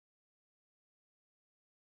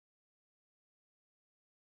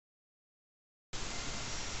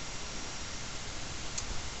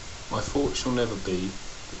My thought shall never be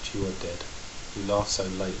that you are dead, who laugh so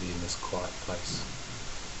lately in this quiet place.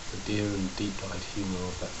 The dear and deep-dyed humour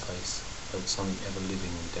of that face held something ever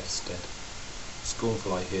living in death's stead.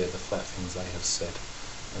 Scornful I hear the flat things they have said,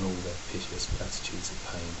 and all their piteous platitudes of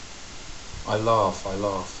pain. I laugh,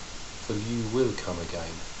 for you will come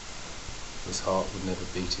again. This heart would never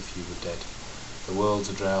beat if you were dead. The world's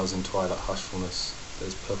a drowse in twilight hushfulness,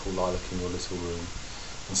 there's purple lilac in your little room,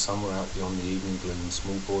 and somewhere out beyond the evening gloom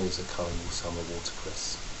small boys are culling with summer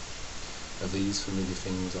watercress. Of these familiar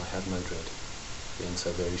things I have no dread, being so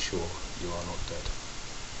very sure you are not dead.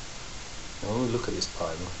 Now when we look at this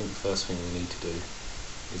poem, I think the first thing we need to do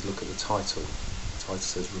is look at the title. The title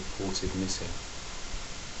says reported missing.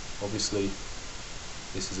 Obviously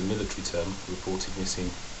this is a military term, reported missing,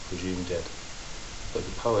 presumed dead. But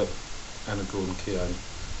the poet, Anna Gordon Keown,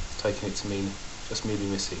 has taken it to mean just merely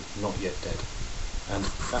missing, not yet dead. And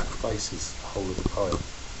that bases the whole of the poem.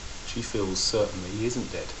 She feels certain that he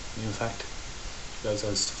isn't dead. In fact, she goes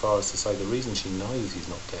as far as to say the reason she knows he's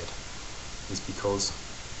not dead is because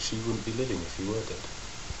she wouldn't be living if he were dead.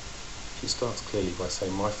 She starts clearly by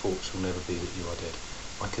saying, my thought shall never be that you are dead.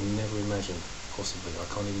 I can never imagine, possibly, I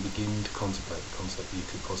can't even begin to contemplate the concept that you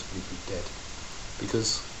could possibly be dead.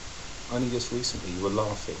 Because only just recently you were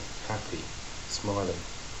laughing, happy, smiling,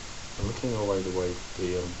 and looking away the way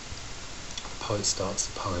the poet starts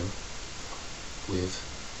the poem with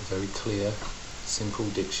a very clear, simple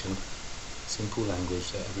diction, simple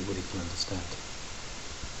language that everybody can understand.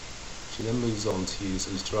 She then moves on to use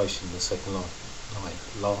alliteration in the second line,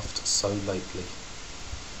 laughed so lately,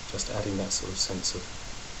 just adding that sort of sense of,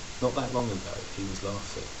 not that long ago he was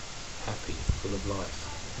laughing, happy, full of life.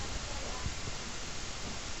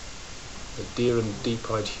 The dear and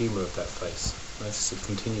deep-eyed humour of that face. Notice the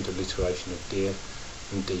continued alliteration of dear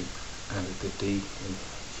and deep, and the D in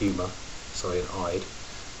humour, and eyed,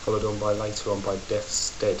 followed on by later on by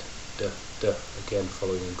death's stead, again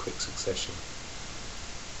following in quick succession.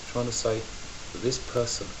 Trying to say that this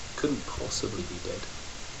person couldn't possibly be dead,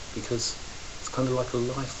 because it's kind of like a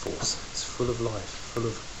life force. It's full of life, full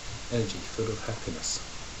of energy, full of happiness.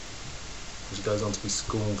 And she goes on to be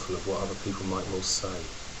scornful of what other people might well say.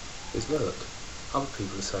 Is look, other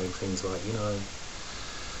people are saying things like,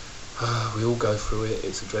 we all go through it,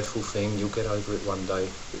 it's a dreadful thing, you'll get over it one day.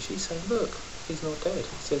 But she's saying, look, he's not dead.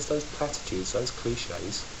 He says those platitudes, those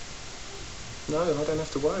cliches. No, I don't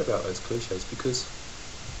have to worry about those cliches because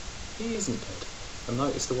he isn't dead. And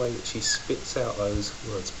notice the way that she spits out those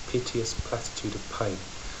words, piteous platitude of pain,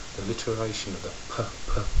 the alliteration of the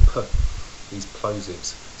p, these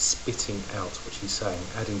plosives, spitting out what she's saying,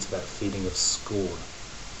 adding to that feeling of scorn.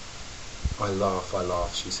 I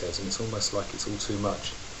laugh, she says, and it's almost like it's all too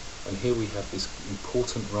much. And here we have this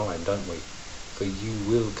important rhyme, don't we? For you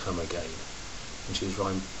will come again. And she's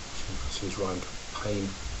rhymed pain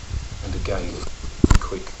and again in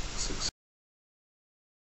quick succession.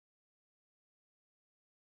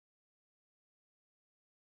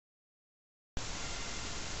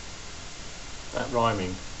 That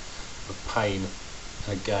rhyming of pain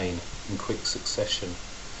and again in quick succession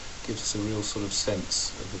gives us a real sort of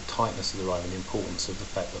sense of the tightness of the rhyme and the importance of the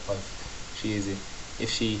fact that both if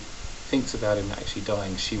she thinks about him actually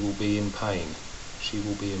dying, she will be in pain. She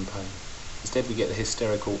will be in pain. Instead we get the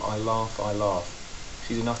hysterical, I laugh.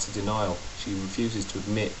 She's in utter denial. She refuses to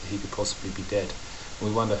admit that he could possibly be dead. And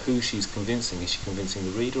we wonder who she's convincing. Is she convincing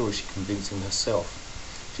the reader or is she convincing herself?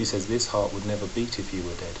 She says, this heart would never beat if you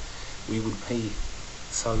were dead. We would be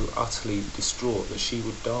so utterly distraught that she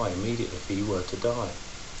would die immediately if he were to die.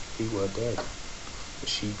 If he were dead. But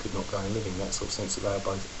she could not go on living. That sort of sense that they are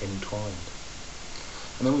both entwined.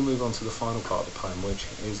 And then we move on to the final part of the poem, which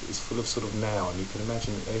is full of sort of now, and you can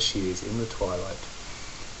imagine that there she is in the twilight,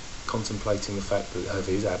 contemplating the fact that of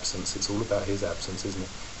his absence. It's all about his absence, isn't it?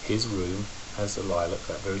 His room has the lilac,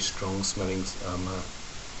 that very strong smelling,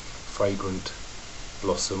 fragrant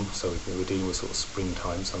blossom, so we're dealing with sort of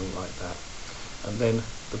springtime, something like that. And then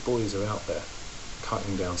the boys are out there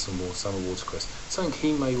cutting down some more summer watercress, something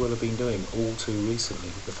he may well have been doing all too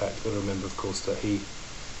recently, with the fact, you've got to remember of course that he's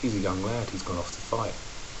a young lad, he's gone off to fight.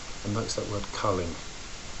 And notice that word culling.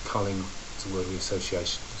 Culling is a word we associate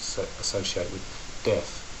with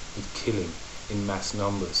death, with killing in mass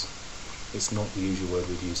numbers. It's not the usual word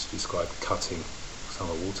we'd use to describe cutting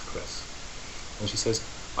summer watercress. And she says,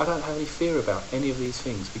 I don't have any fear about any of these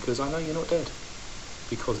things because I know you're not dead.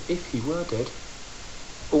 Because if he were dead,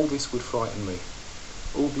 all this would frighten me.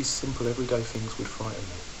 All these simple everyday things would frighten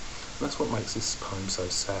me. And that's what makes this poem so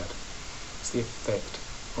sad. It's the effect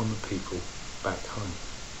on the people back home.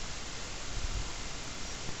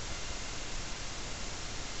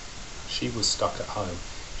 She was stuck at home.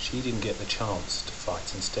 She didn't get the chance to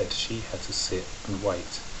fight. Instead, she had to sit and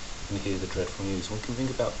wait and hear the dreadful news. We can think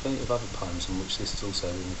about plenty of other poems in which this has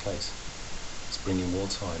also been the case. Spring in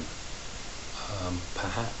wartime.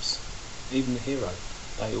 Perhaps even the hero.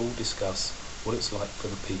 They all discuss what it's like for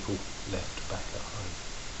the people left back at home.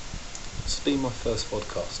 This has been my first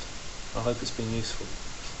podcast. I hope it's been useful.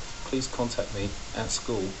 Please contact me at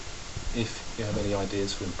school if you have any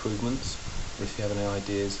ideas for improvements, or if you have any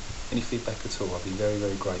ideas, any feedback at all. I'd be very,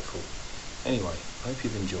 very grateful. Anyway, I hope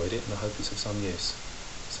you've enjoyed it and I hope it's of some use.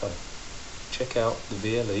 So, check out the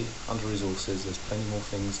VLE under resources. There's plenty more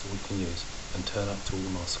things that we can use, and turn up to all the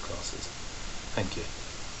masterclasses. Thank you.